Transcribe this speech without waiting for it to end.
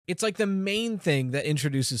It's like the main thing that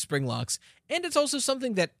introduces spring locks, and it's also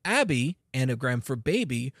something that Abby, anagram for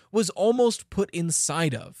baby, was almost put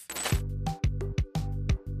inside of.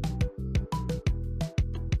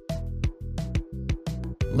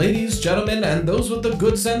 Ladies, gentlemen, and those with the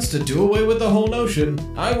good sense to do away with the whole notion,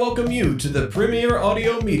 I welcome you to the premier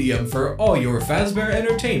audio medium for all your Fazbear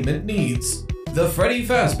entertainment needs. The Freddy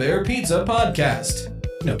Fazbear Pizza Podcast.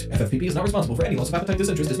 Note, FFPP is not responsible for any loss of appetite,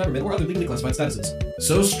 disinterest, dismemberment, or other legally classified statuses.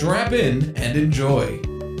 So strap in and enjoy.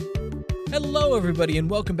 Hello, everybody, and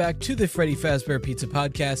welcome back to the Freddy Fazbear Pizza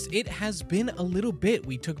Podcast. It has been a little bit.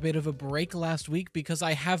 We took a bit of a break last week because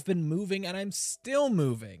I have been moving, and I'm still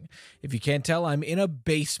moving. If you can't tell, I'm in a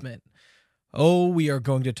basement. Oh, we are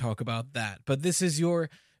going to talk about that. But this is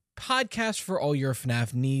your podcast for all your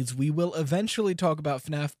FNAF needs. We will eventually talk about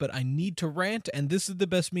FNAF, but I need to rant, and this is the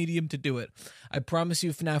best medium to do it. I promise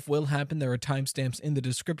you FNAF will happen. There are timestamps in the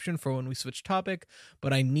description for when we switch topic,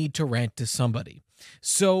 but I need to rant to somebody.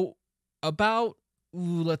 So, about,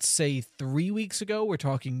 let's say 3 weeks ago, we're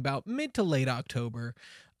talking about mid to late October,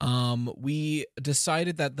 we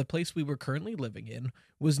decided that the place we were currently living in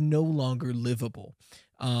was no longer livable.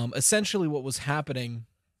 Essentially what was happening,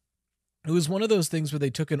 it was one of those things where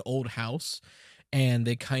they took an old house and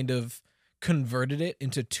they kind of converted it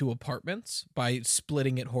into two apartments by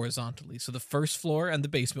splitting it horizontally. So the first floor and the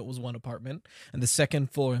basement was one apartment, and the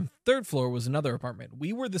second floor and third floor was another apartment.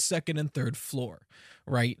 We were the second and third floor,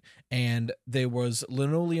 right? And there was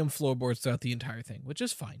linoleum floorboards throughout the entire thing, which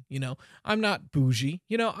is fine. You know, I'm not bougie.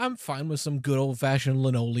 You know, I'm fine with some good old-fashioned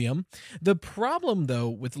linoleum. The problem, though,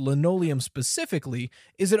 with linoleum specifically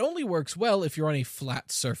is it only works well if you're on a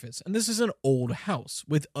flat surface. And this is an old house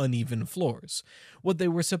with uneven floors. What they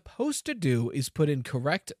were supposed to do is put in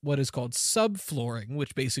correct what is called subflooring,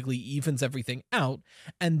 which basically evens everything out,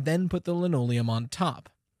 and then put the linoleum on top.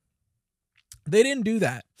 They didn't do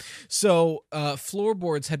that. So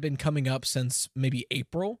floorboards had been coming up since maybe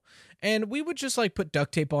April, and we would just like put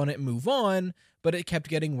duct tape on it and move on, but it kept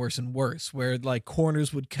getting worse and worse, where like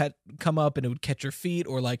corners would come up and it would catch your feet,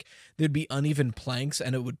 or like there'd be uneven planks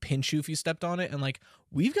and it would pinch you if you stepped on it. And like,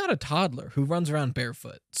 we've got a toddler who runs around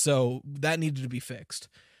barefoot, so that needed to be fixed.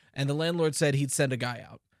 And the landlord said he'd send a guy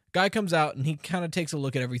out. Guy comes out and he kind of takes a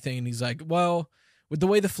look at everything and he's like, well, with the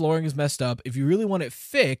way the flooring is messed up, if you really want it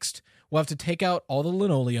fixed, we'll have to take out all the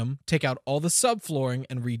linoleum, take out all the subflooring,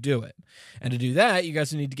 and redo it. And to do that, you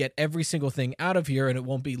guys need to get every single thing out of here, and it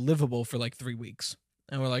won't be livable for like 3 weeks.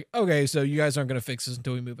 And we're like, okay, so you guys aren't going to fix this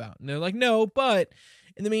until we move out. And they're like, no, but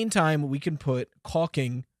in the meantime, we can put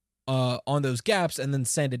caulking on those gaps and then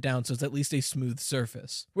sand it down so it's at least a smooth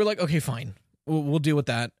surface. We're like, okay, fine. We'll deal with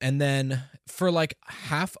that. And then for like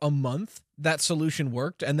half a month, that solution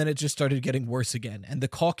worked, and then it just started getting worse again, and the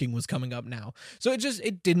caulking was coming up now. So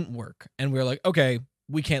it didn't work. And we were like, okay,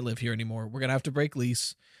 we can't live here anymore. We're going to have to break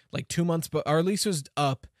lease like 2 months, but our lease was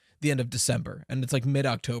up the end of December, and it's like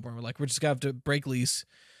mid-October. And we're like, we're just going to have to break lease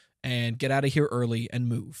and get out of here early and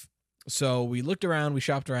move. So we looked around, we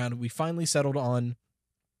shopped around, and we finally settled on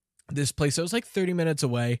this place that was like 30 minutes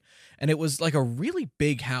away, and it was like a really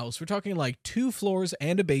big house. We're talking like 2 floors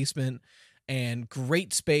and a basement and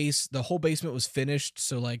great space. The whole basement was finished,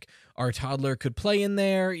 so like our toddler could play in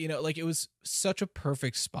there, you know, like it was such a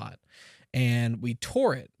perfect spot. And we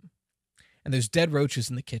tore it, and there's dead roaches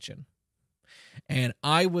in the kitchen. And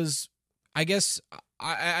I guess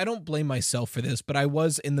I don't blame myself for this, but I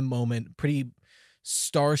was in the moment pretty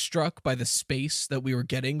starstruck by the space that we were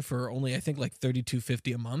getting for only, I think, like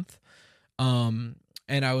 $32.50 a month.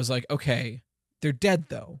 And I was like, okay, they're dead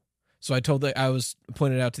though. So I was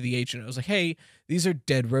pointed out to the agent. I was like, hey, these are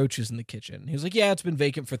dead roaches in the kitchen. He was like, yeah, it's been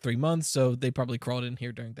vacant for 3 months, so they probably crawled in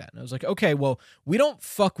here during that. And I was like, okay, well, we don't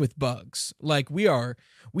fuck with bugs. Like we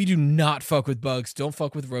do not fuck with bugs. Don't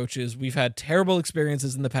fuck with roaches. We've had terrible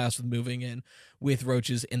experiences in the past with moving in with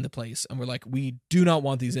roaches in the place. And we're like, we do not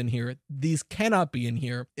want these in here. These cannot be in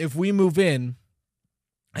here. If we move in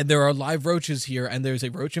and there are live roaches here and there's a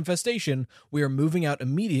roach infestation, we are moving out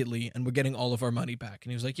immediately and we're getting all of our money back.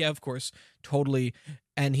 And he was like, yeah, of course, totally.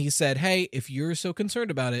 And he said, hey, if you're so concerned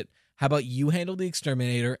about it, how about you handle the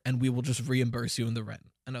exterminator and we will just reimburse you in the rent?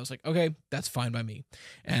 And I was like, okay, that's fine by me.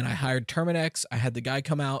 And I hired Terminex. I had the guy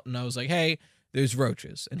come out and I was like, hey, there's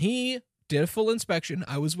roaches. And he did a full inspection.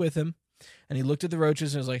 I was with him and he looked at the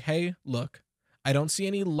roaches and was like, hey, look, I don't see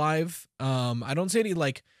any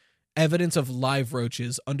like evidence of live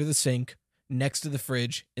roaches under the sink, next to the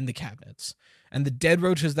fridge, in the cabinets. And the dead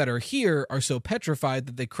roaches that are here are so petrified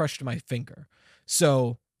that they crushed my finger.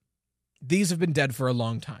 So these have been dead for a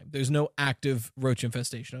long time. There's no active roach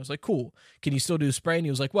infestation. I was like, cool. Can you still do spray? And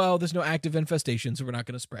he was like, well, there's no active infestation, so we're not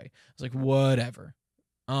going to spray. I was like, whatever.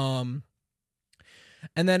 And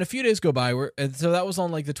then a few days go by, and so that was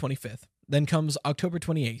on like the 25th. Then comes October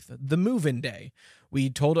 28th, the move-in day. We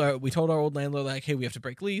told our old landlord, like, hey, we have to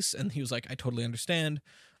break lease, and he was like, I totally understand.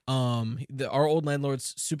 Our old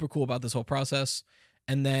landlord's super cool about this whole process.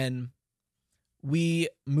 And then we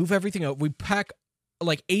move everything out. We pack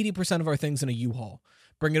like 80% of our things in a U-Haul,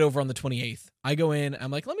 bring it over on the 28th. I go in,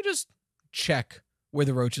 I'm like, let me just check where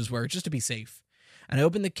the roaches were just to be safe. And I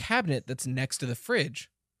open the cabinet that's next to the fridge.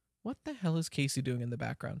 What the hell is Casey doing in the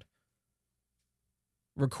background?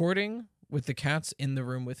 Recording with the cats in the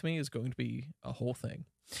room with me is going to be a whole thing.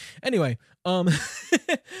 Anyway,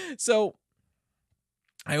 so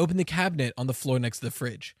I open the cabinet on the floor next to the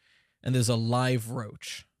fridge, and there's a live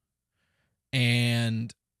roach.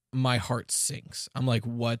 And my heart sinks. I'm like,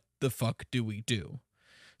 what the fuck do we do?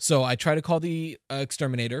 So I try to call the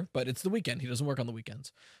exterminator, but it's the weekend. He doesn't work on the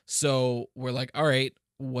weekends. So we're like, all right,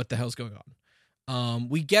 what the hell's going on?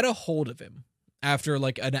 We get a hold of him after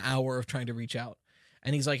like an hour of trying to reach out.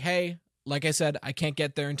 And he's like, hey, like I said, I can't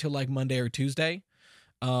get there until like Monday or Tuesday.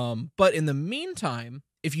 But in the meantime,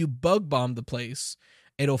 if you bug bomb the place,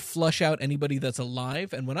 it'll flush out anybody that's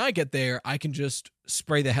alive. And when I get there, I can just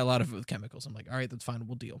spray the hell out of it with chemicals. I'm like, all right, that's fine.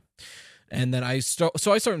 We'll deal. And then I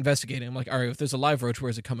start investigating. I'm like, all right, if there's a live roach,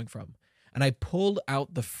 where's it coming from? And I pulled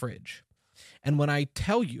out the fridge. And when I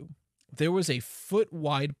tell you, there was a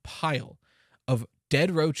foot-wide pile of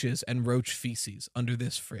dead roaches and roach feces under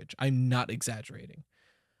this fridge. I'm not exaggerating.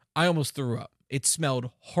 I almost threw up. It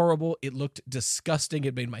smelled horrible. It looked disgusting.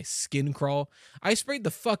 It made my skin crawl. I sprayed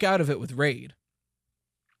the fuck out of it with Raid.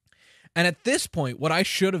 And at this point, what I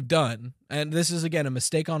should have done, and this is, again, a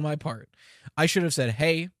mistake on my part, I should have said,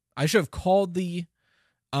 hey, I should have called the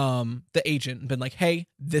agent and been like, hey,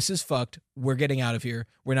 this is fucked. We're getting out of here.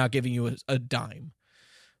 We're not giving you a dime.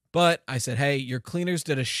 But I said, hey, your cleaners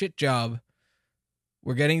did a shit job.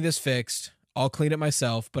 We're getting this fixed. I'll clean it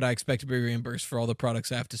myself, but I expect to be reimbursed for all the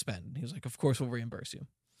products I have to spend. He was like, of course we'll reimburse you.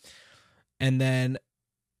 And then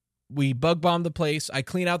we bug bomb the place. I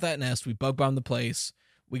clean out that nest. We bug bomb the place.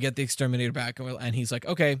 We get the exterminator back, and he's like,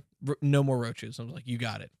 okay, no more roaches. I was like, you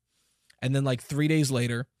got it. And then like 3 days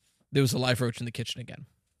later, there was a live roach in the kitchen again.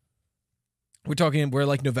 We're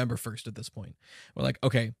like November 1st at this point. We're like,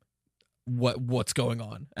 okay, what's going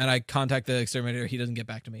on? And I contact the exterminator. He doesn't get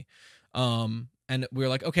back to me. And we were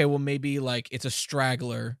like, okay, well, maybe like it's a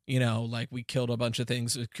straggler, like we killed a bunch of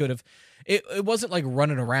things. It wasn't like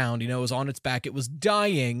running around, it was on its back. It was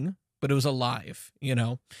dying, but it was alive,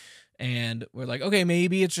 And we're like, okay,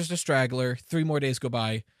 maybe it's just a straggler. 3 more days go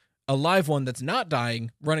by. A live one that's not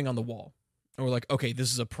dying, running on the wall. And we're like, okay,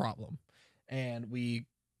 this is a problem. And we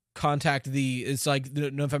contact it's like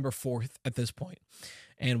November 4th at this point.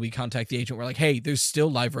 And we contact the agent. We're like, hey, there's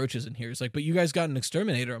still live roaches in here. He's like, but you guys got an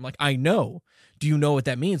exterminator. I'm like, I know. Do you know what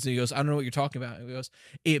that means? And he goes, I don't know what you're talking about. And he goes,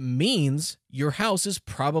 it means your house is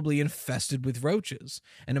probably infested with roaches.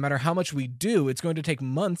 And no matter how much we do, it's going to take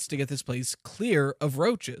months to get this place clear of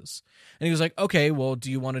roaches. And he was like, okay, well,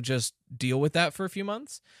 do you want to just deal with that for a few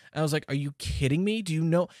months? And I was like, are you kidding me? Do you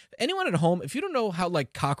know anyone at home? If you don't know how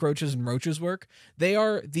like cockroaches and roaches work, they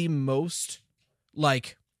are the most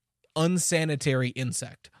like unsanitary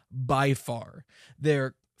insect by far.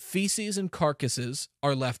 Their feces and carcasses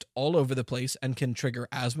are left all over the place and can trigger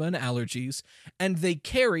asthma and allergies, and they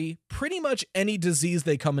carry pretty much any disease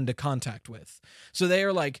they come into contact with. So they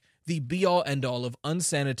are like the be-all end-all of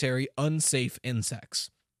unsanitary, unsafe insects.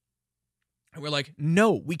 And we're like,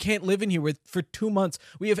 no, we can't live in here for 2 months.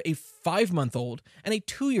 We have a 5-month-old and a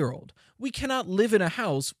 2-year-old. We cannot live in a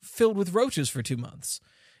house filled with roaches for 2 months.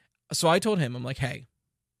 So I told him, I'm like, hey,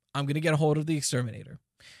 I'm going to get a hold of the exterminator.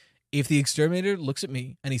 If the exterminator looks at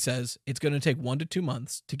me and he says, it's going to take 1 to 2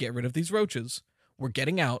 months to get rid of these roaches, we're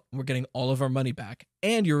getting out, we're getting all of our money back,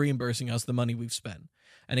 and you're reimbursing us the money we've spent.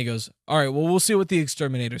 And he goes, all right, well, we'll see what the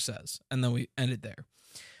exterminator says. And then we ended there.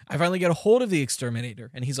 I finally get a hold of the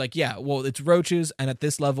exterminator, and he's like, yeah, well, it's roaches, and at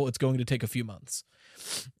this level, it's going to take a few months.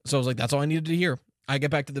 So I was like, that's all I needed to hear. I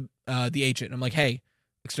get back to the agent, and I'm like, hey,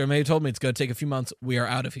 exterminator told me it's going to take a few months. We are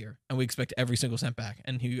out of here, and we expect every single cent back.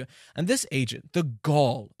 And this agent, the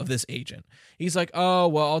gall of this agent, he's like, oh,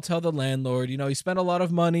 well, I'll tell the landlord, he spent a lot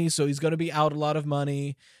of money, so he's going to be out a lot of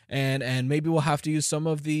money, and maybe we'll have to use some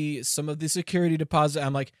of the security deposit.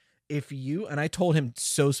 I'm like, and I told him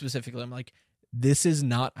so specifically, I'm like, this is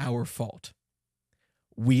not our fault.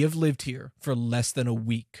 We have lived here for less than a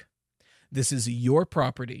week. This is your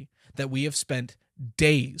property that we have spent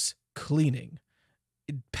days cleaning,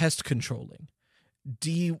 pest controlling.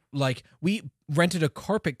 We rented a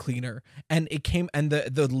carpet cleaner, and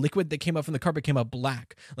the liquid that came up from the carpet came up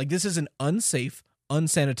black. Like, this is an unsafe,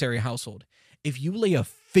 unsanitary household. if you lay a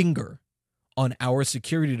finger on our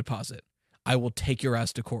security deposit, I will take your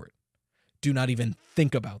ass to court. Do not even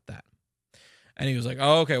think about that. And he was like,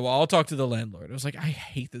 oh, okay, well, I'll talk to the landlord. I was like, I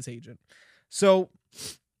hate this agent. So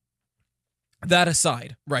that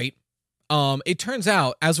aside, right? It turns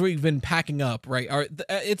out, as we've been packing up, right,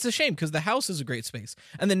 it's a shame because the house is a great space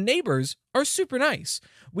and the neighbors are super nice.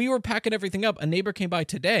 We were packing everything up. A neighbor came by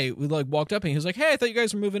today. We like walked up and he was like, hey, I thought you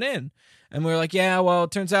guys were moving in. And we were like, yeah, well,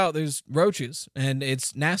 it turns out there's roaches and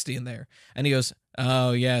it's nasty in there. And he goes,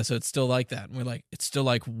 oh, yeah, so it's still like that. And we're like, it's still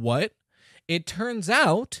like what? It turns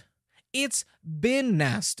out it's been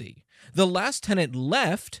nasty. The last tenant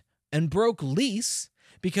left and broke lease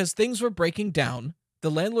because things were breaking down. The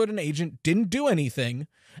landlord and agent didn't do anything,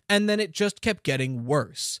 and then it just kept getting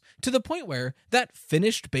worse, to the point where that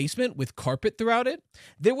finished basement with carpet throughout it,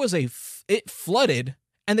 there was it flooded,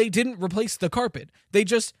 and they didn't replace the carpet. They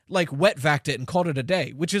just, like, wet vacked it and called it a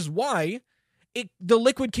day, which is why the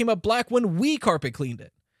liquid came up black when we carpet cleaned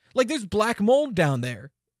it. Like, there's black mold down there.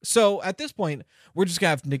 So, at this point, we're just gonna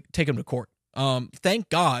have to take him to court. Thank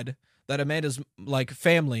God that Amanda's like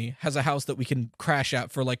family has a house that we can crash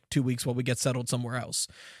at for like 2 weeks while we get settled somewhere else.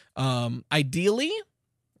 Ideally,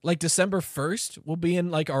 like December 1st, we'll be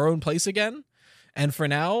in like our own place again. And for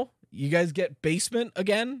now, you guys get basement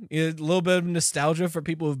again. A little bit of nostalgia for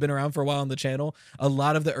people who've been around for a while on the channel. A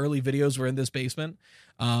lot of the early videos were in this basement.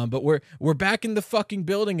 But we're back in the fucking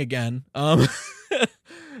building again.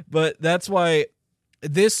 But that's why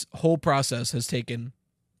this whole process has taken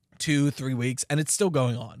 2-3 weeks and it's still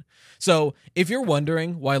going on. So if you're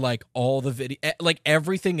wondering why like all the video, like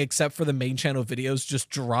everything except for the main channel videos just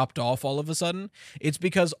dropped off all of a sudden, it's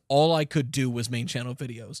because all I could do was main channel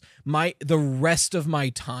videos. The rest of my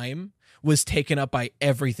time was taken up by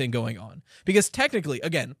everything going on, because technically,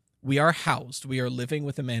 again, we are housed. We are living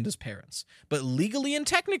with Amanda's parents. But legally and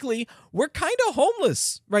technically, we're kind of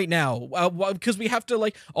homeless right now because we have to,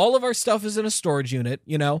 like, all of our stuff is in a storage unit,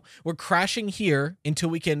 you know? We're crashing here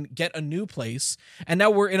until we can get a new place. And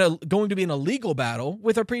now we're going to be in a legal battle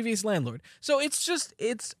with our previous landlord. So it's just,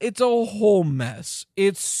 it's a whole mess.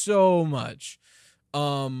 It's so much.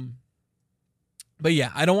 But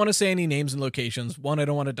yeah, I don't want to say any names and locations. One, I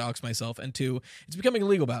don't want to dox myself. And two, it's becoming a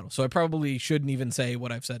legal battle. So I probably shouldn't even say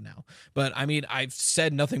what I've said now. But I mean, I've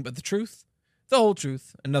said nothing but the truth, the whole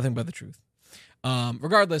truth, and nothing but the truth.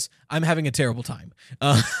 Regardless, I'm having a terrible time.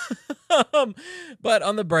 But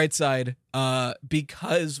on the bright side,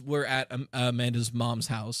 because we're at Amanda's mom's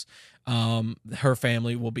house, her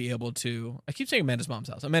family will be able to, I keep saying Amanda's mom's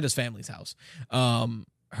house, Amanda's family's house.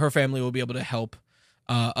 Her family will be able to help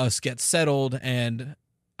us get settled, and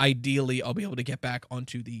ideally I'll be able to get back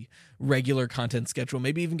onto the regular content schedule,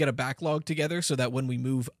 maybe even get a backlog together so that when we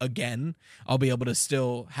move again, I'll be able to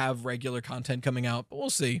still have regular content coming out, but we'll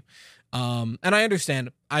see. And I understand,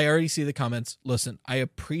 I already see the comments. Listen, I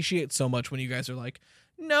appreciate so much when you guys are like,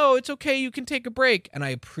 no, it's okay, you can take a break. And I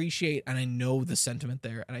appreciate, and I know the sentiment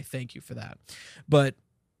there, and I thank you for that. But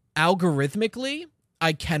algorithmically,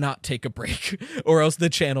 I cannot take a break or else the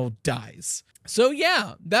channel dies. So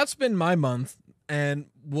yeah, that's been my month and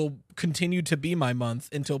will continue to be my month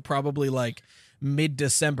until probably like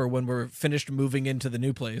mid-December when we're finished moving into the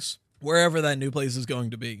new place, wherever that new place is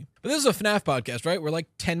going to be. But this is a FNAF podcast, right? We're like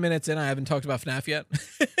 10 minutes in. I haven't talked about FNAF yet.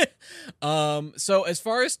 So as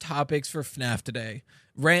far as topics for FNAF today,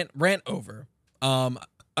 rant over. I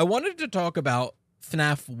wanted to talk about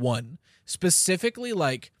FNAF 1, specifically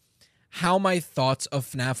like how my thoughts of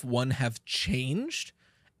FNAF 1 have changed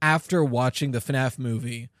after watching the FNAF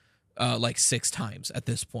movie like 6 times at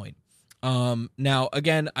this point. Now,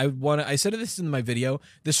 again, I said this in my video,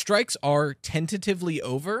 the strikes are tentatively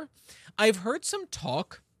over. I've heard some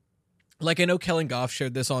talk, like I know Kellen Goff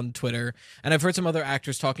shared this on Twitter, and I've heard some other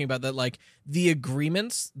actors talking about that, like the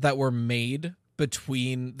agreements that were made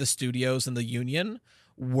between the studios and the union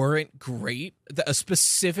weren't great,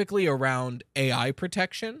 specifically around AI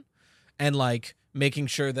protection and like making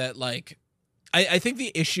sure that like, I think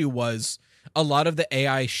the issue was a lot of the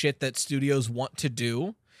AI shit that studios want to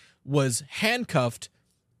do was handcuffed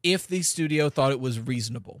if the studio thought it was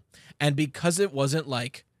reasonable. And because it wasn't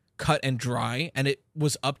like cut and dry and it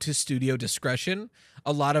was up to studio discretion,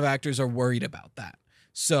 a lot of actors are worried about that.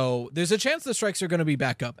 So there's a chance the strikes are going to be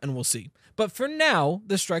back up, and we'll see. But for now,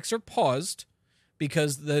 the strikes are paused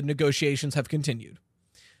because the negotiations have continued.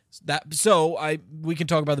 We can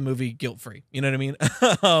talk about the movie guilt-free. You know what I mean?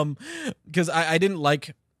 Because I didn't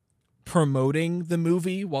like promoting the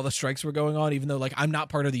movie while the strikes were going on, even though like I'm not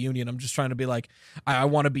part of the union. I'm just trying to be like, I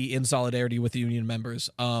want to be in solidarity with the union members.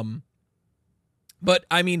 But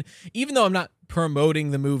I mean, even though I'm not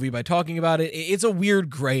promoting the movie by talking about it. It's a weird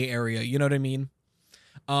gray area, you know what I mean?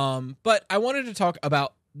 But I wanted to talk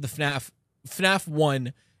about the FNAF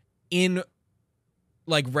 1 in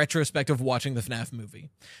like retrospect of watching the FNAF movie.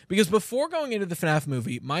 Because before going into the FNAF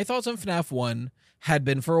movie, my thoughts on FNAF 1 had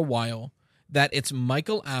been for a while that it's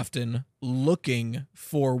Michael Afton looking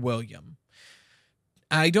for William.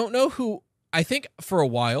 I don't know who, I think for a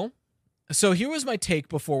while. So here was my take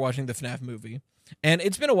before watching the FNAF movie. And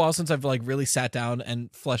it's been a while since I've like really sat down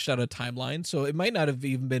and fleshed out a timeline. So it might not have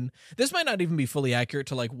even been, this might not even be fully accurate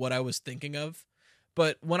to like what I was thinking of.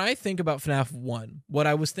 But when I think about FNAF 1, what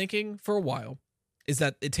I was thinking for a while is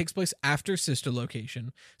that it takes place after Sister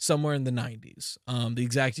Location, somewhere in the 90s. The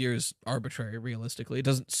exact year is arbitrary, realistically. It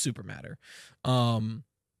doesn't super matter. But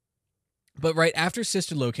right after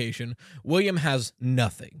Sister Location, William has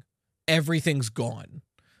nothing. Everything's gone.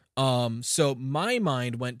 So my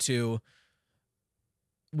mind went to,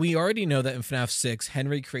 we already know that in FNAF 6,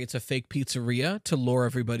 Henry creates a fake pizzeria to lure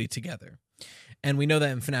everybody together. And we know that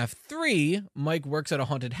in FNAF 3, Mike works at a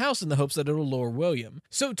haunted house in the hopes that it'll lure William.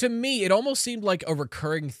 So to me, it almost seemed like a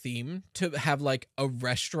recurring theme to have like a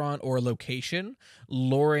restaurant or a location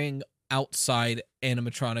luring outside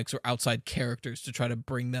animatronics or outside characters to try to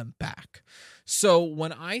bring them back. So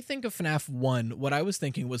when I think of FNAF 1, what I was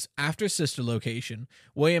thinking was after Sister Location,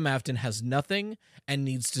 William Afton has nothing and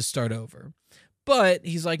needs to start over. But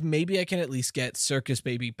he's like, maybe I can at least get Circus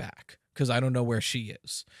Baby back because I don't know where she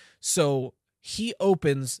is. So he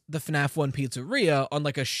opens the FNAF 1 pizzeria on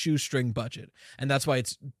like a shoestring budget. And that's why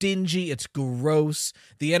it's dingy, it's gross.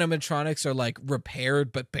 The animatronics are like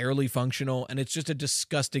repaired but barely functional. And it's just a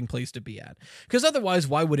disgusting place to be at. Because otherwise,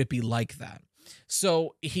 why would it be like that?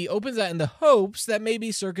 So he opens that in the hopes that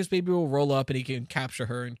maybe Circus Baby will roll up and he can capture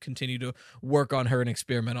her and continue to work on her and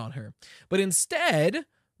experiment on her. But instead,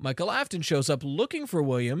 Michael Afton shows up looking for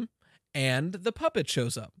William and the puppet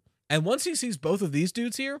shows up. And once he sees both of these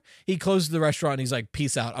dudes here, he closes the restaurant and he's like,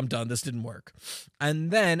 peace out, I'm done, this didn't work.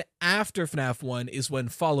 And then after FNAF 1 is when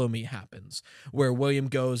Follow Me happens, where William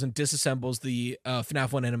goes and disassembles the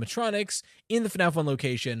FNAF 1 animatronics in the FNAF 1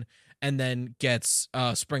 location and then gets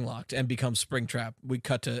spring-locked and becomes Springtrap. We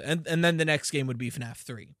cut to, and then the next game would be FNAF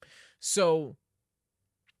 3. So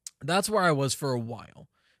that's where I was for a while.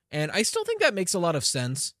 And I still think that makes a lot of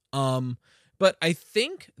sense. But I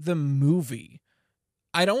think the movie...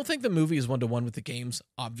 I don't think the movie is one-to-one with the games,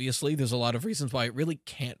 obviously. There's a lot of reasons why it really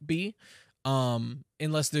can't be,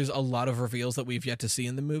 unless there's a lot of reveals that we've yet to see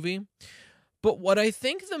in the movie. But what I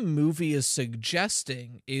think the movie is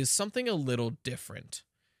suggesting is something a little different.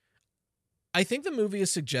 I think the movie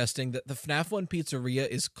is suggesting that the FNAF 1 pizzeria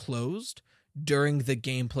is closed during the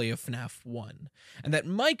gameplay of FNAF 1, and that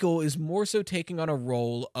Michael is more so taking on a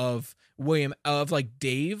role of like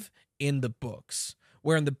Dave in the books.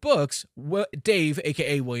 Where in the books, Dave,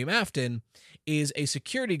 aka William Afton, is a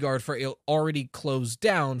security guard for a already closed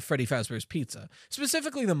down Freddy Fazbear's Pizza.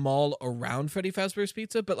 Specifically the mall around Freddy Fazbear's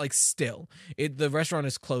Pizza, but like still, the restaurant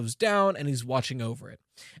is closed down and he's watching over it.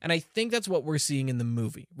 And I think that's what we're seeing in the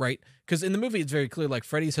movie, right? Because in the movie, it's very clear, like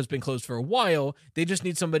Freddy's has been closed for a while. They just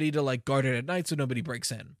need somebody to like guard it at night so nobody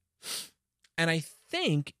breaks in. And I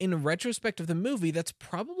think in retrospect of the movie, that's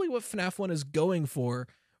probably what FNAF 1 is going for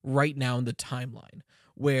right now in the timeline,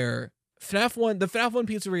 where the FNAF 1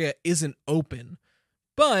 pizzeria isn't open,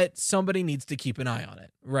 but somebody needs to keep an eye on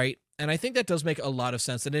it, right? And I think that does make a lot of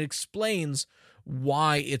sense, and it explains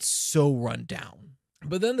why it's so run down.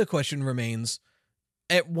 But then the question remains,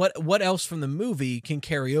 what else from the movie can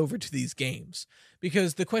carry over to these games?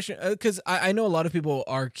 Because the question, because I know a lot of people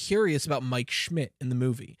are curious about Mike Schmidt in the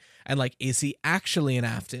movie. And like, is he actually an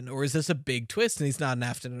Afton? Or is this a big twist and he's not an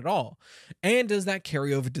Afton at all? And does that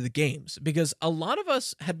carry over to the games? Because a lot of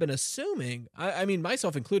us had been assuming, I mean,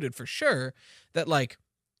 myself included for sure, that like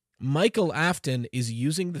Michael Afton is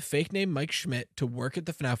using the fake name Mike Schmidt to work at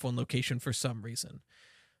the FNAF 1 location for some reason.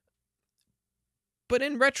 But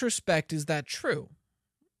in retrospect, is that true?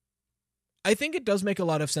 I think it does make a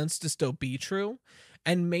lot of sense to still be true,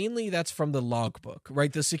 and mainly that's from the logbook,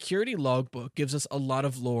 right? The security logbook gives us a lot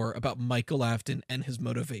of lore about Michael Afton and his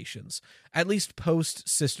motivations, at least post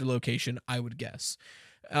Sister Location, I would guess.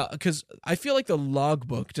 Because I feel like the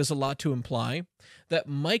logbook does a lot to imply that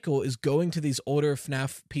Michael is going to these older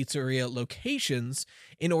FNAF pizzeria locations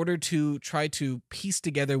in order to try to piece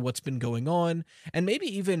together what's been going on, and maybe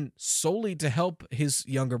even solely to help his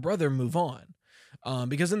younger brother move on.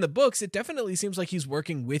 Because in the books, it definitely seems like he's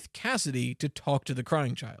working with Cassidy to talk to the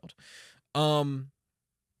crying child.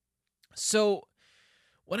 So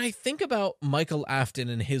when I think about Michael Afton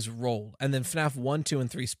and his role, and then FNAF 1, 2,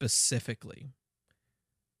 and 3 specifically,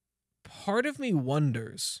 part of me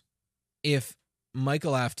wonders if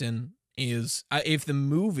Michael Afton is, if the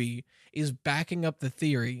movie is backing up the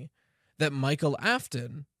theory that Michael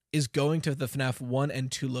Afton is going to the FNAF 1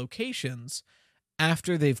 and 2 locations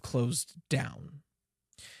after they've closed down.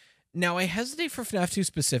 Now, I hesitate for FNAF 2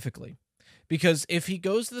 specifically, because if he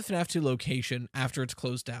goes to the FNAF 2 location after it's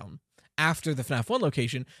closed down, after the FNAF 1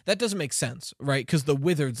 location, that doesn't make sense, right? Because the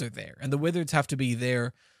Wizards are there, and the Wizards have to be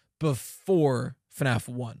there before FNAF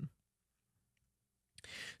 1.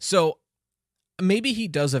 So maybe he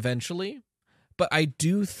does eventually, but I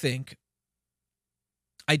do think,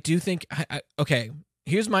 okay,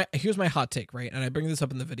 here's my hot take, right? And I bring this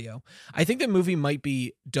up in the video. I think the movie might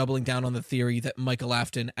be doubling down on the theory that Michael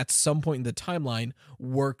Afton at some point in the timeline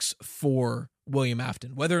works for William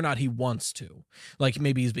Afton, whether or not he wants to. Like,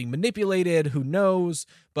 maybe he's being manipulated, who knows?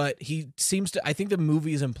 But he seems to, I think the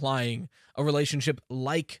movie is implying a relationship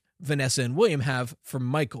like Vanessa and William have for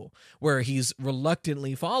Michael, where he's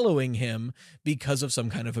reluctantly following him because of some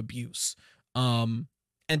kind of abuse. And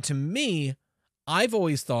to me, I've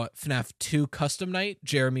always thought FNAF 2 Custom Night,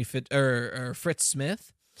 Fritz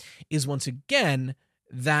Smith, is once again,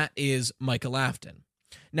 that is Michael Afton.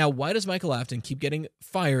 Now, why does Michael Afton keep getting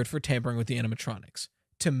fired for tampering with the animatronics?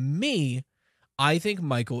 To me, I think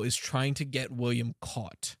Michael is trying to get William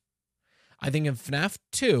caught. I think in FNAF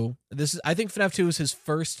 2, I think FNAF 2 is his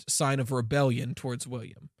first sign of rebellion towards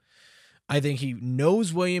William. I think he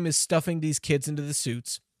knows William is stuffing these kids into the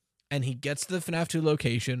suits, and he gets to the FNAF 2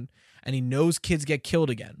 location, and he knows kids get killed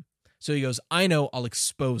again. So he goes, I know, I'll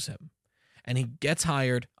expose him. And he gets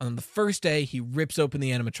hired. On the first day, he rips open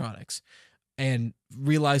the animatronics and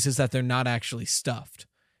realizes that they're not actually stuffed.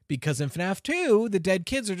 Because in FNAF 2, the dead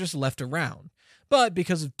kids are just left around. But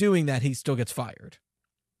because of doing that, he still gets fired.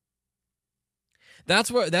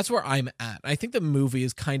 That's where I'm at. I think the movie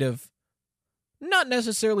is kind of not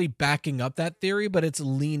necessarily backing up that theory, but it's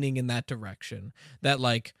leaning in that direction. That,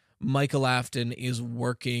 like, Michael Afton is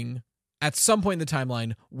working, at some point in the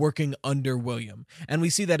timeline, working under William. And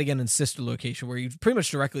we see that again in Sister Location, where he pretty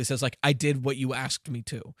much directly says, like, I did what you asked me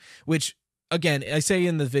to. Which, again, I say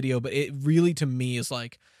in the video, but it really, to me, is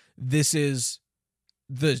like, this is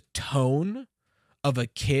the tone of a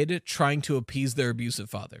kid trying to appease their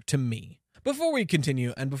abusive father, to me. Before we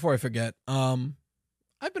continue, and before I forget,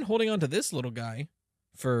 I've been holding on to this little guy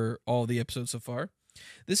for all the episodes so far.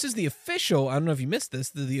 This is the official, I don't know if you missed this,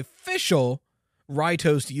 the official Rye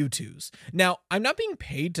Toast U2s. Now, I'm not being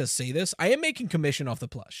paid to say this. I am making commission off the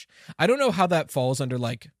plush. I don't know how that falls under,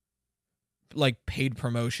 like paid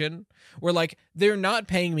promotion, where, like, they're not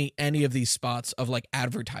paying me any of these spots of, like,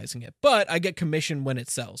 advertising it, but I get commission when it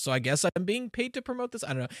sells. So I guess I'm being paid to promote this. I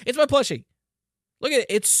don't know. It's my plushie. Look at it.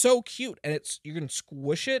 It's so cute, and you can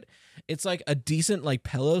squish it. It's like a decent, like,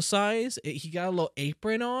 pillow size. He got a little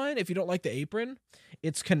apron on. If you don't like the apron,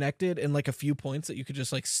 it's connected in, like, a few points that you could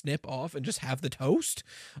just, like, snip off and just have the toast.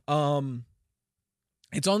 It's on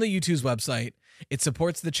the U2's website. It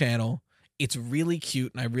supports the channel. It's really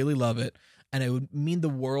cute, and I really love it. And it would mean the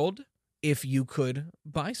world if you could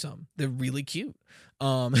buy some. They're really cute.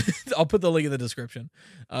 I'll put the link in the description,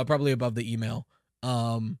 probably above the email.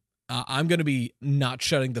 I'm going to be not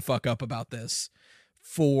shutting the fuck up about this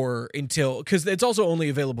because it's also only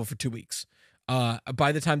available for 2 weeks.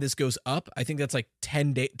 By the time this goes up, I think that's like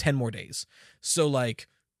 10 more days. So, like,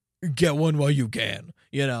 get one while you can,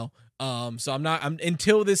 you know? So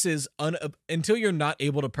until this is, until you're not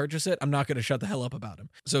able to purchase it, I'm not going to shut the hell up about him.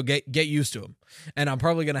 So get used to him. And I'm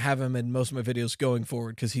probably going to have him in most of my videos going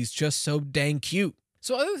forward because he's just so dang cute.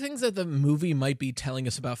 So other things that the movie might be telling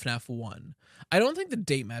us about FNAF 1, I don't think the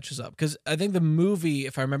date matches up because I think the movie,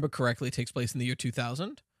 if I remember correctly, takes place in the year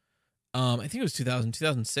 2000. I think it was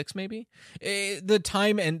 2006 maybe. The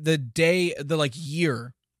time and the day, the, like,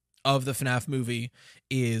 year of the FNAF movie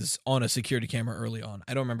is on a security camera early on.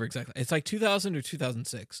 I don't remember exactly. It's like 2000 or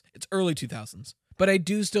 2006. It's early 2000s. But I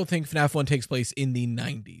do still think FNAF 1 takes place in the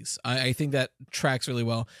 90s. I think that tracks really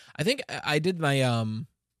well. I think I did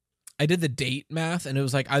the date math, and it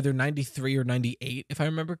was like either 93 or 98, if I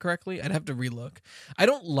remember correctly. I'd have to relook. I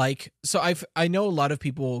know a lot of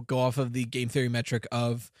people go off of the game theory metric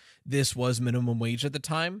of this was minimum wage at the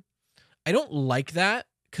time. I don't like that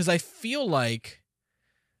because I feel like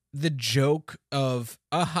the joke of,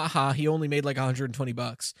 he only made like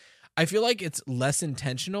 $120. I feel like it's less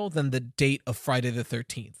intentional than the date of Friday the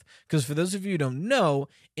 13th. Because for those of you who don't know,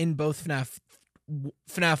 in both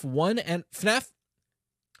FNAF 1 and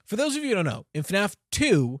for those of you who don't know, in FNAF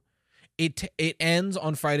 2, it ends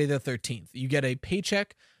on Friday the 13th. You get a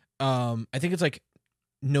paycheck, I think it's like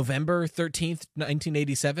November 13th,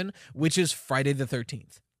 1987, which is Friday the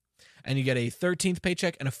 13th. And you get a 13th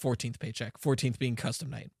paycheck and a 14th paycheck, 14th being custom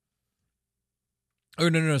night. Or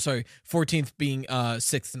no, sorry. 14th being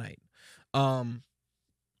 6th night. And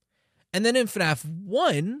then in FNAF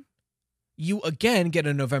 1, you again get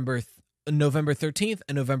a November 13th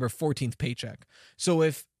and November 14th paycheck. So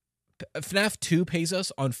if FNAF 2 pays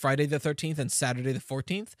us on Friday the 13th and Saturday the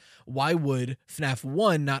 14th, why would FNAF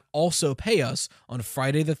 1 not also pay us on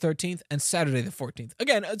Friday the 13th and Saturday the 14th?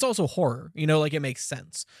 Again, it's also horror, like it makes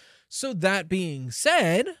sense. So that being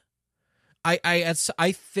said,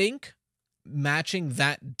 I think matching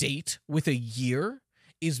that date with a year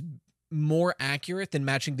is more accurate than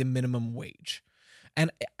matching the minimum wage. And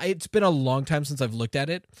it's been a long time since I've looked at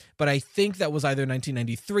it, but I think that was either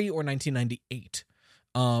 1993 or 1998.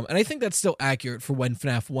 And I think that's still accurate for when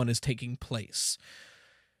FNAF 1 is taking place.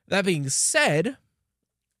 That being said,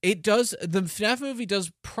 the FNAF movie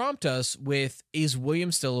does prompt us with, is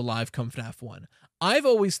William still alive come FNAF 1? I've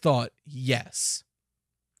always thought yes.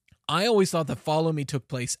 I always thought that Follow Me took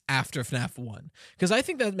place after FNAF 1, because I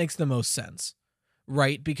think that makes the most sense,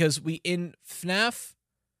 right? Because in FNAF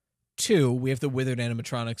 2, we have the withered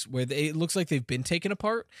animatronics where it looks like they've been taken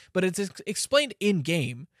apart, but it's explained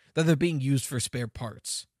in-game that they're being used for spare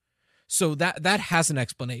parts. So that has an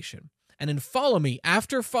explanation. And in Follow Me,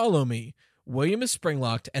 after Follow Me, William is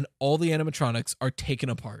spring-locked and all the animatronics are taken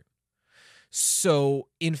apart. So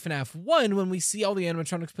in FNAF 1, when we see all the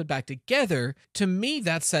animatronics put back together, to me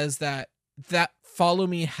that says that Follow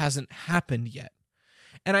Me hasn't happened yet.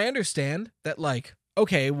 And I understand that,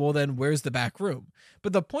 okay, well then where's the back room?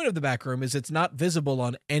 But the point of the back room is it's not visible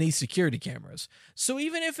on any security cameras. So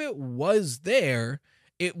even if it was there,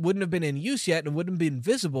 it wouldn't have been in use yet and wouldn't have been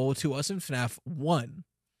visible to us in FNAF 1.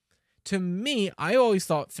 To me, I always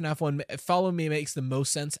thought FNAF 1, Follow Me makes the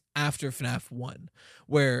most sense after FNAF 1,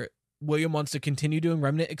 where William wants to continue doing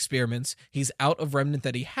Remnant experiments. He's out of Remnant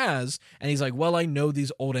that he has, and he's like, well, I know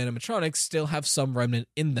these old animatronics still have some Remnant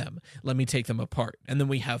in them. Let me take them apart. And then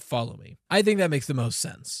we have Follow Me. I think that makes the most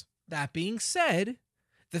sense. That being said,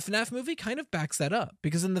 the FNAF movie kind of backs that up,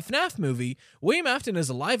 because in the FNAF movie, William Afton is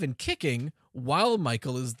alive and kicking while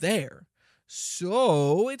Michael is there.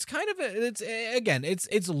 So it's kind of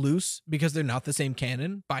it's loose because they're not the same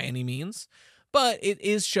canon by any means, but it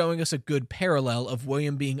is showing us a good parallel of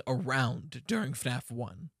William being around during FNAF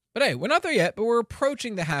 1. But hey, we're not there yet, but we're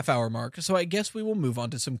approaching the half-hour mark, so I guess we will move on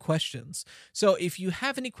to some questions. So if you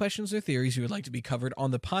have any questions or theories you would like to be covered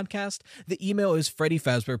on the podcast, the email is Freddy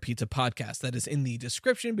Fazbear Pizza Podcast. That is in the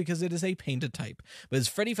description because it is a pain to type, but it's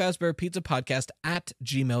Freddy Fazbear Pizza Podcast at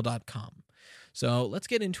gmail.com. So let's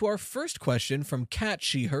get into our first question from Kat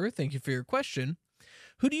She-Her. Thank you for your question.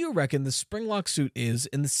 Who do you reckon the Springlock suit is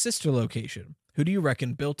in the sister location? Who do you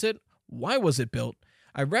reckon built it? Why was it built?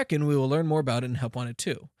 I reckon we will learn more about it and help on it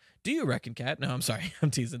too. Do you reckon, Kat? No, I'm sorry.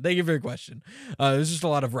 I'm teasing. Thank you for your question. There's just a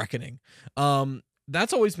lot of reckoning.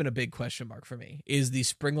 That's always been a big question mark for me, is the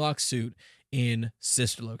Springlock suit in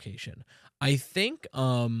sister location. I think,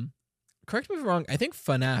 correct me if I'm wrong, I think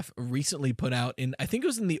FNAF recently put out I think it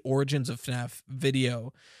was in the Origins of FNAF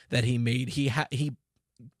video that he made, he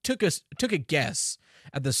took a guess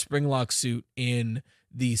at the Springlock suit in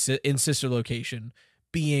sister location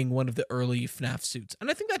being one of the early FNAF suits.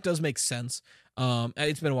 And I think that does make sense.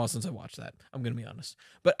 It's been a while since I watched that, I'm going to be honest.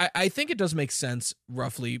 But I think it does make sense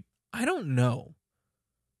roughly. I don't know,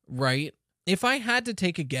 right? If I had to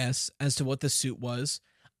take a guess as to what the suit was,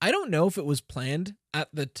 I don't know if it was planned at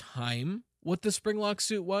the time what the Springlock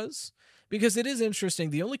suit was, because it is interesting.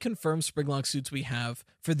 The only confirmed Springlock suits we have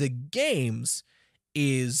for the games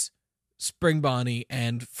is Spring Bonnie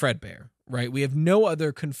and Fredbear, right? We have no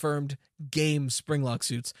other confirmed game Springlock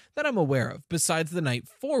suits that I'm aware of besides the Night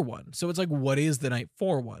 4 one. So it's like, what is the Night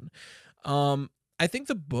 4 one? I think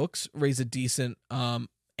the books raise a decent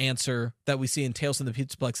answer that we see in Tales from the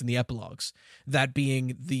Pizzaplex in the epilogues, that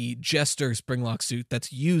being the Jester Springlock suit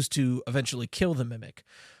that's used to eventually kill the Mimic.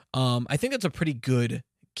 I think that's a pretty good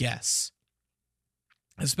guess,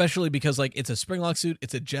 especially because it's a Springlock suit,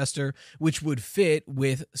 it's a Jester, which would fit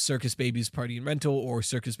with Circus Baby's Party and Rental or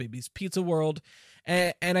Circus Baby's Pizza World,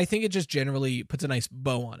 and I think it just generally puts a nice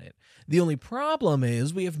bow on it. The only problem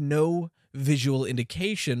is we have no visual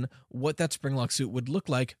indication what that Springlock suit would look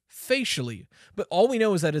like facially, but all we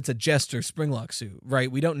know is that it's a Jester Springlock suit,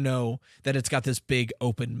 right? We don't know that it's got this big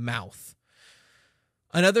open mouth.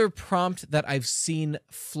 Another prompt that I've seen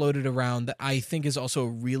floated around that I think is also a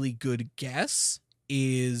really good guess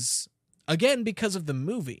is, again, because of the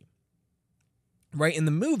movie, right? In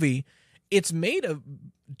the movie, it's made a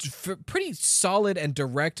pretty solid and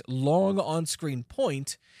direct, long on-screen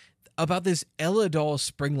point about this Ella doll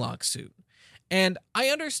Springlock suit. And I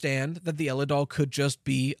understand that the Ella doll could just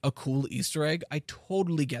be a cool Easter egg. I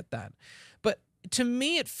totally get that. But to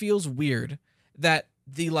me, it feels weird that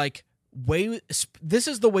the like way this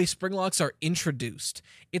is the way spring locks are introduced.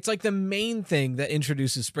 It's like the main thing that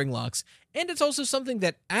introduces spring locks, and it's also something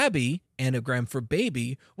that Abby, anagram for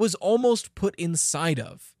baby, was almost put inside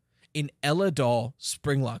of an Ella doll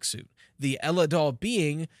spring lock suit. The Ella doll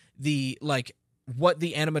being the like what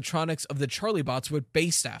the animatronics of the Charlie bots were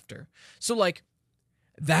based after. So like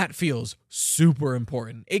that feels super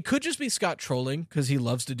important. It could just be Scott trolling because he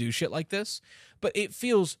loves to do shit like this, but it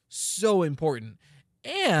feels so important.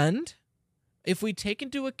 And if we take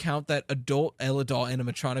into account that adult Ella doll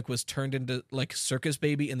animatronic was turned into like Circus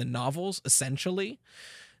Baby in the novels, essentially,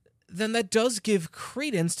 then that does give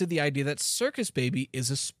credence to the idea that Circus Baby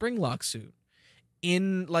is a springlock suit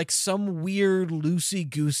in like some weird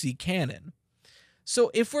loosey-goosey canon.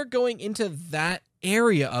 So if we're going into that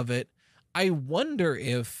area of it, I wonder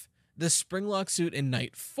if the springlock suit in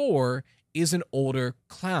Night 4 is an older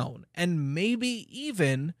clown, and maybe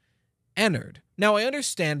even Ennard. Now, I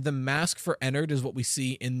understand the mask for Ennard is what we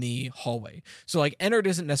see in the hallway. So, like, Ennard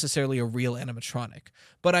isn't necessarily a real animatronic.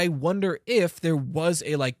 But I wonder if there was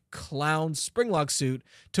a, like, clown springlock suit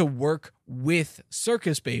to work with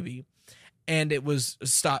Circus Baby, and it was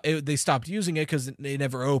they stopped using it because it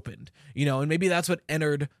never opened. You know, and maybe that's what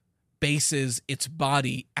Ennard bases its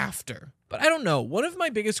body after. But I don't know. One of my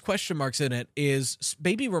biggest question marks in it is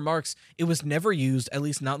Baby remarks it was never used, at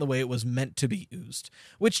least not in the way it was meant to be used.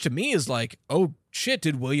 Which to me is like, oh shit,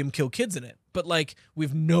 did William kill kids in it? But like,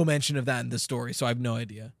 we've no mention of that in this story, so I have no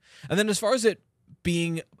idea. And then as far as it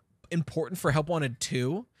being important for Help Wanted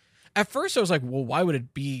 2, at first I was like, well, why would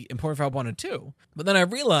it be important for Help Wanted 2? But then I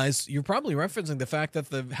realized you're probably referencing the fact that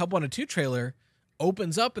the Help Wanted 2 trailer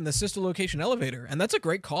opens up in the sister location elevator, and that's a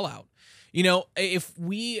great call out. You know, if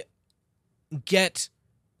we get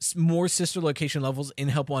more sister location levels in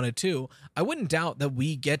Help Wanted 2, I wouldn't doubt that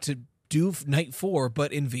we get to do Night 4,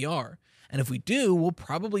 but in VR. And if we do, we'll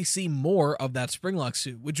probably see more of that springlock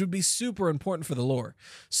suit, which would be super important for the lore.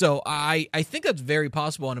 So I think that's very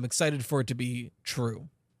possible, and I'm excited for it to be true.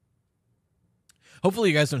 Hopefully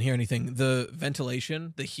you guys don't hear anything. The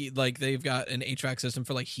ventilation, the heat, like they've got an HVAC system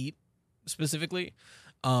for like heat specifically,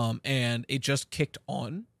 and it just kicked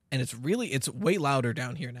on. And it's way louder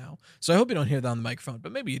down here now. So I hope you don't hear that on the microphone,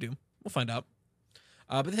 but maybe you do. We'll find out.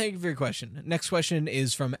 But thank you for your question. Next question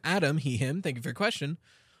is from Adam, he, him. Thank you for your question.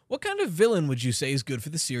 What kind of villain would you say is good for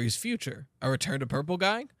the series' future? A return to purple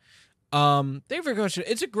guy? Thank you for your question.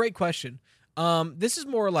 It's a great question. This is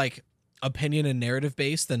more like opinion and narrative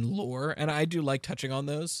based than lore, and I do like touching on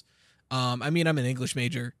those. I mean, I'm an English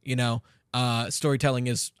major, you know. Storytelling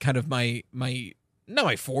is kind of my not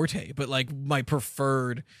my forte, but like my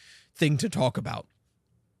preferred thing to talk about.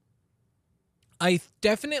 I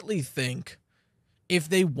definitely think if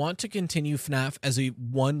they want to continue FNAF as a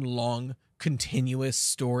one long continuous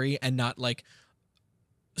story and not like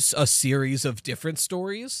a series of different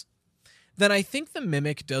stories, then I think the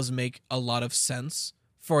Mimic does make a lot of sense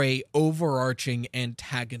for a overarching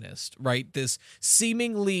antagonist, right? This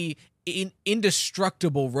seemingly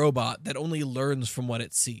indestructible robot that only learns from what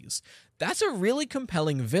it sees. That's a really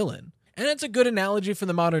compelling villain. And it's a good analogy for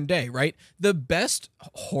the modern day, right? The best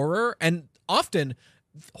horror, and often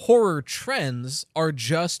horror trends, are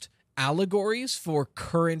just allegories for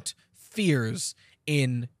current fears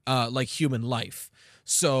in like human life.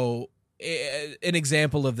 So an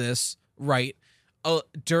example of this, right?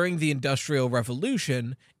 During the Industrial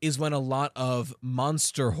Revolution is when a lot of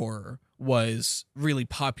monster horror was really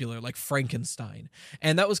popular, like Frankenstein.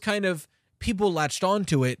 And that was kind of, people latched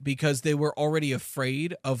onto it because they were already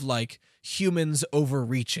afraid of like humans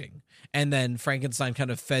overreaching. And then Frankenstein kind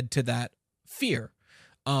of fed to that fear.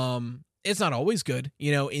 It's not always good.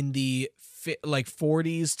 You know, in the like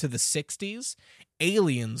 40s to the 60s,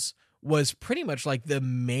 Aliens was pretty much like the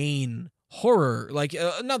main horror, like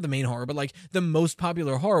not the main horror, but like the most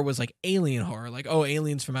popular horror was like alien horror, like, oh,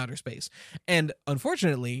 aliens from outer space. And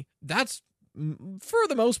unfortunately, that's for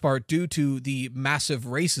the most part due to the massive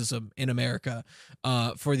racism in America,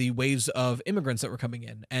 for the waves of immigrants that were coming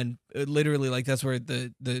in. And literally, like, that's where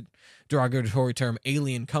the derogatory term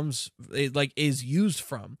alien comes, like, is used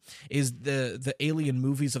from, is the alien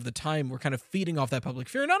movies of the time were kind of feeding off that public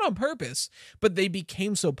fear, not on purpose, but they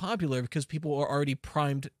became so popular because people are already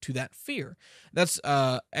primed to that fear. That's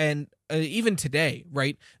even today,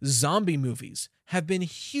 right? Zombie movies have been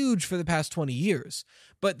huge for the past 20 years,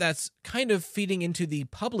 but that's kind of feeding into the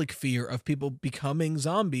public fear of people becoming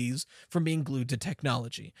zombies from being glued to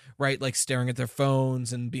technology, right? Like staring at their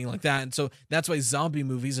phones and being like that. And so that's why zombie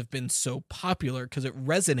movies have been so popular, because it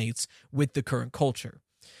resonates with the current culture.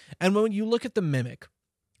 And when you look at the Mimic,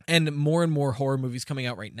 and more horror movies coming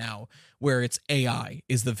out right now where it's AI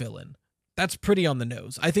is the villain, That's pretty on the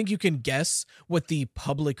nose. I think you can guess what the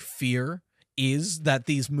public fear is that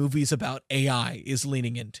these movies about AI is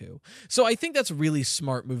leaning into. So I think that's really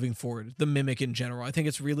smart moving forward, the Mimic in general. I think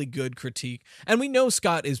it's really good critique. And we know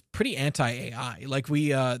Scott is pretty anti-AI. Like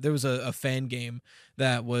there was a fan game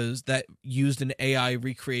that used an AI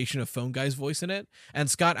recreation of Phone Guy's voice in it. And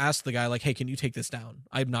Scott asked the guy, like, hey, can you take this down?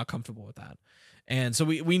 I'm not comfortable with that. And so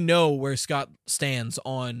we know where Scott stands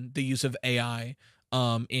on the use of AI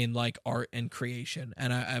in like art and creation,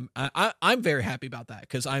 and I'm very happy about that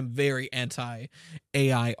because I'm very anti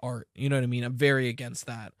AI art. You know what I mean? I'm very against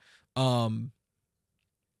that. So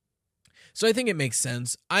I think it makes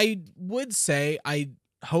sense. I would say I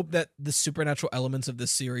hope that the supernatural elements of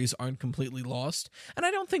this series aren't completely lost, and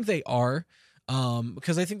I don't think they are,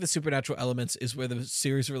 because I think the supernatural elements is where the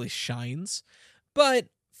series really shines. But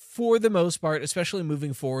for the most part, especially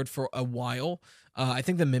moving forward for a while, I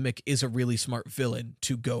think the Mimic is a really smart villain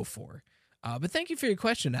to go for. But thank you for your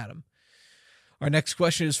question, Adam. Our next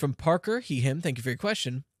question is from Parker, he, him. Thank you for your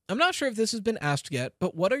question. I'm not sure if this has been asked yet,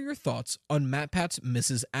 but what are your thoughts on MatPat's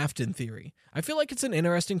Mrs. Afton theory? I feel like it's an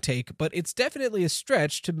interesting take, but it's definitely a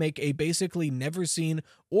stretch to make a basically never seen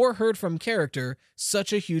or heard from character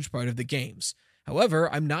such a huge part of the games.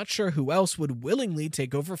 However, I'm not sure who else would willingly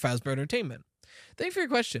take over Fazbear Entertainment. Thank you for your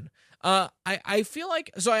question. I feel like,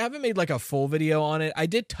 so I haven't made like a full video on it. I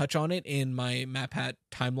did touch on it in my MatPat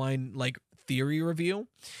timeline like theory review,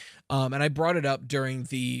 and I brought it up during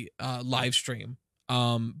the live stream.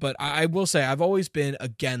 But I will say I've always been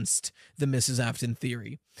against the Mrs. Afton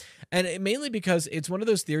theory, and mainly because it's one of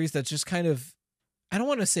those theories that's just kind of, I don't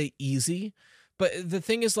want to say easy, but the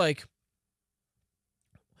thing is like,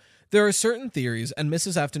 there are certain theories, and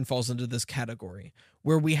Mrs. Afton falls into this category,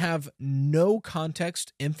 where we have no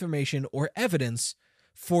context, information, or evidence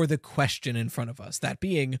for the question in front of us. That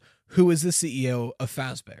being, who is the CEO of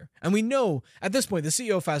Fazbear? And we know at this point, the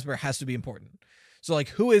CEO of Fazbear has to be important. So like,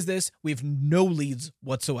 who is this? We have no leads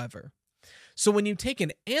whatsoever. So when you take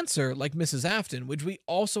an answer like Mrs. Afton, which we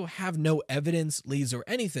also have no evidence, leads, or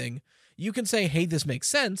anything, you can say, hey, this makes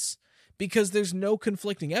sense, because there's no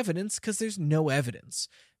conflicting evidence, because there's no evidence.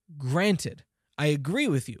 Granted, I agree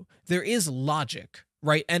with you. There is logic,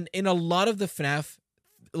 right? And in a lot of the FNAF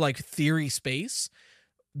like theory space,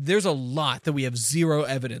 there's a lot that we have zero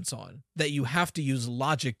evidence on that you have to use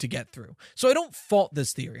logic to get through. So I don't fault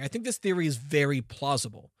this theory. I think this theory is very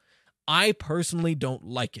plausible. I personally don't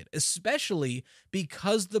like it, especially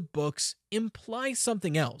because the books imply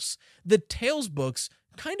something else. The Tales books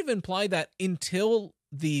kind of imply that until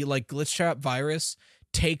the like glitch trap virus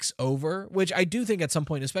takes over, which I do think at some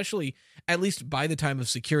point, especially at least by the time of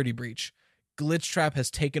Security Breach, Glitch Trap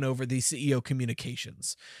has taken over the CEO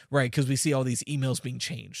communications, right? Because we see all these emails being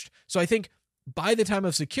changed. So I think by the time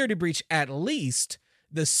of Security Breach, at least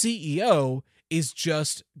the CEO is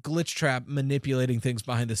just Glitch Trap manipulating things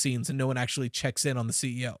behind the scenes and no one actually checks in on the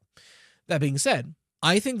CEO. That being said,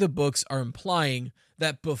 I think the books are implying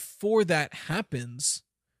that before that happens,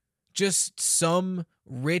 just some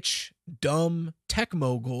rich, dumb tech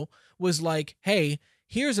mogul was like, hey,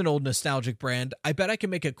 here's an old nostalgic brand. I bet I can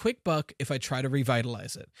make a quick buck if I try to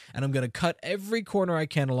revitalize it. And I'm going to cut every corner I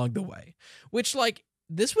can along the way. Which, like,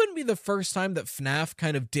 this wouldn't be the first time that FNAF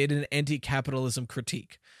kind of did an anti-capitalism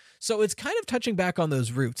critique. So it's kind of touching back on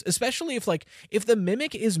those roots, especially if the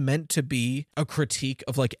Mimic is meant to be a critique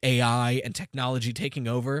of like AI and technology taking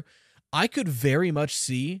over, I could very much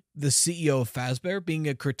see the CEO of Fazbear being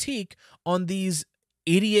a critique on these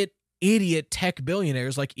idiot tech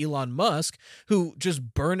billionaires like Elon Musk who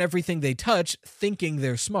just burn everything they touch thinking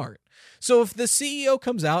they're smart. So if the CEO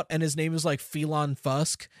comes out and his name is like Elon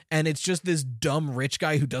Fusk and it's just this dumb rich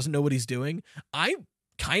guy who doesn't know what he's doing, I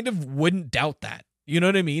kind of wouldn't doubt that. You know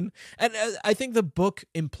what I mean? And I think the book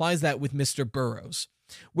implies that with Mr. Burroughs,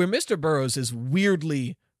 where Mr. Burroughs is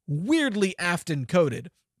weirdly Afton coded.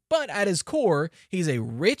 But at his core, he's a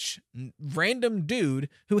rich, random dude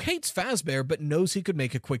who hates Fazbear but knows he could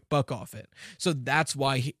make a quick buck off it. So that's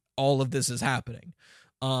why all of this is happening.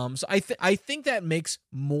 So I think that makes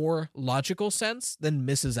more logical sense than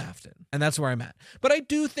Mrs. Afton. And that's where I'm at. But I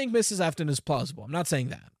do think Mrs. Afton is plausible. I'm not saying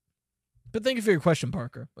that. But thank you for your question,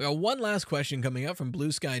 Parker. We got one last question coming up from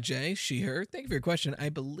Blue Sky J, she, her. Thank you for your question. I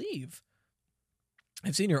believe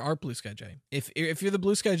I've seen your art, Blue Sky J. If you're the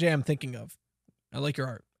Blue Sky J I'm thinking of, I like your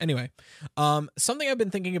art. Anyway, something I've been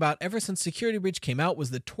thinking about ever since Security Breach came out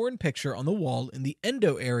was the torn picture on the wall in the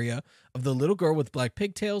endo area of the little girl with black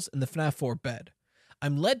pigtails in the FNAF 4 bed.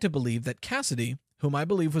 I'm led to believe that Cassidy, whom I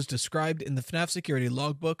believe was described in the FNAF security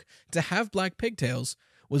logbook to have black pigtails,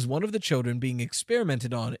 was one of the children being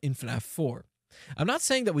experimented on in FNAF 4. I'm not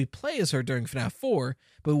saying that we play as her during FNAF 4,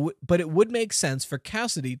 but it would make sense for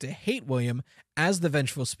Cassidy to hate William as the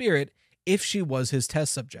vengeful spirit if she was his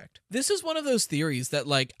test subject. This is one of those theories that,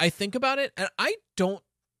 like, I think about it, and I don't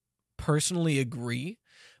personally agree,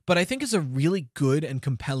 but I think it's a really good and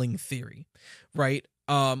compelling theory, right?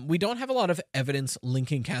 We don't have a lot of evidence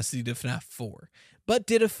linking Cassidy to FNAF 4, but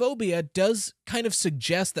Didophobia does kind of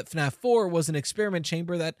suggest that FNAF 4 was an experiment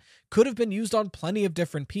chamber that could have been used on plenty of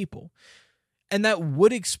different people. And that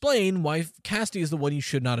would explain why Cassidy is the one you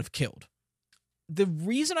should not have killed. The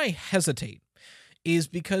reason I hesitate is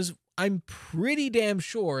because I'm pretty damn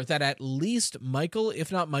sure that at least Michael,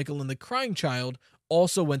 if not Michael and the Crying Child,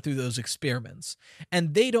 also went through those experiments.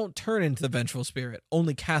 And they don't turn into the vengeful spirit,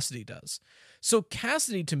 only Cassidy does. So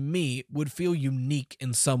Cassidy, to me, would feel unique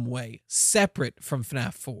in some way, separate from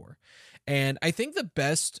FNAF 4. And I think the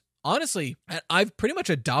best, honestly, I've pretty much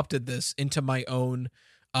adopted this into my own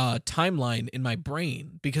timeline in my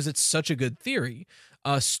brain because it's such a good theory.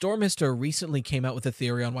 Stormister recently came out with a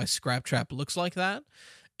theory on why Scraptrap looks like that.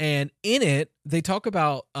 And in it, they talk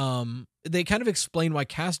about, they kind of explain why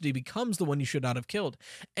Cassidy becomes the one you should not have killed.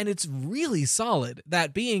 And it's really solid,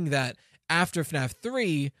 that being that after FNAF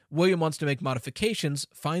 3, William wants to make modifications,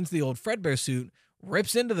 finds the old Fredbear suit,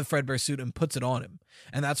 rips into the Fredbear suit and puts it on him.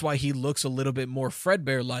 And that's why he looks a little bit more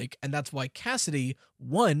Fredbear-like, and that's why Cassidy,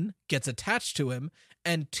 1, gets attached to him,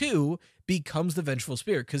 and 2, becomes the vengeful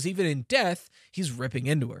spirit, because even in death, he's ripping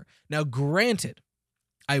into her. Now, granted,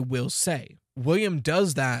 I will say, William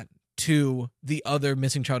does that to the other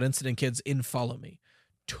Missing Child Incident kids in Follow Me.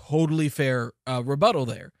 Totally fair rebuttal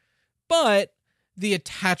there. But the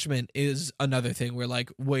attachment is another thing where,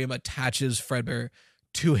 like, William attaches Fredbear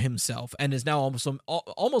to himself and is now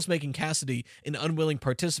almost making Cassidy an unwilling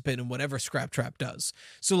participant in whatever Scraptrap does.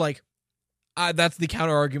 So, like, that's the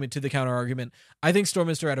counter argument to the counter argument. I think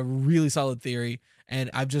Stormister had a really solid theory, and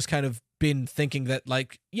I've just kind of been thinking that,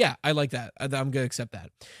 like, yeah, I like that. I'm going to accept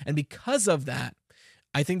that. And because of that,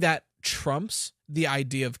 I think that trumps the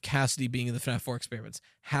idea of Cassidy being in the FNAF 4 experiments.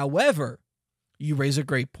 However, you raise a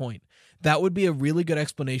great point. That would be a really good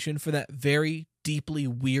explanation for that very deeply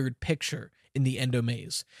weird picture in the Endo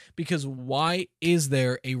Maze. Because why is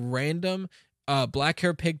there a random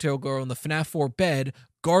black-haired pigtail girl in the FNAF 4 bed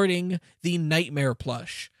guarding the Nightmare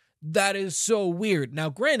plush? That is so weird. Now,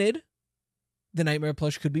 granted, the Nightmare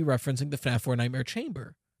plush could be referencing the FNAF 4 Nightmare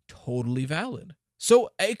Chamber. Totally valid. So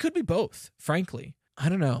it could be both, frankly. I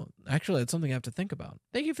don't know. Actually, it's something I have to think about.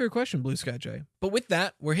 Thank you for your question, Blue Sky J. But with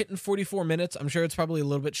that, we're hitting 44 minutes. I'm sure it's probably a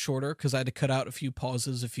little bit shorter because I had to cut out a few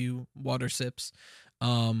pauses, a few water sips.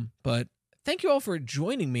 But thank you all for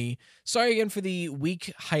joining me. Sorry again for the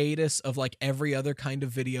week hiatus of like every other kind of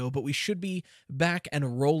video, but we should be back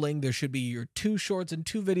and rolling. There should be your 2 shorts and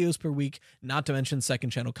 2 videos per week, not to mention second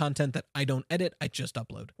channel content that I don't edit, I just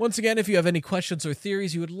upload. Once again, if you have any questions or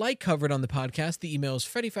theories you would like covered on the podcast, the email is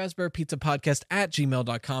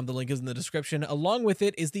freddyfazbearpizzapodcast@gmail.com. The link is in the description. Along with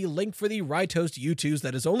it is the link for the Rye Toast U2s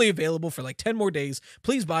that is only available for like 10 more days.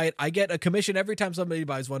 Please buy it. I get a commission every time somebody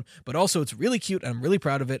buys one, but also it's really cute and I'm really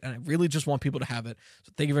proud of it, and I really just want people to have it.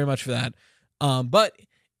 So thank you very much for that. But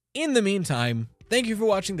in the meantime, thank you for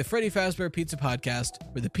watching the Freddy Fazbear Pizza Podcast,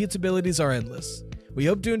 where the pizza abilities are endless. We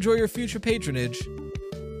hope to enjoy your future patronage.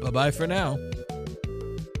 Bye-bye for now.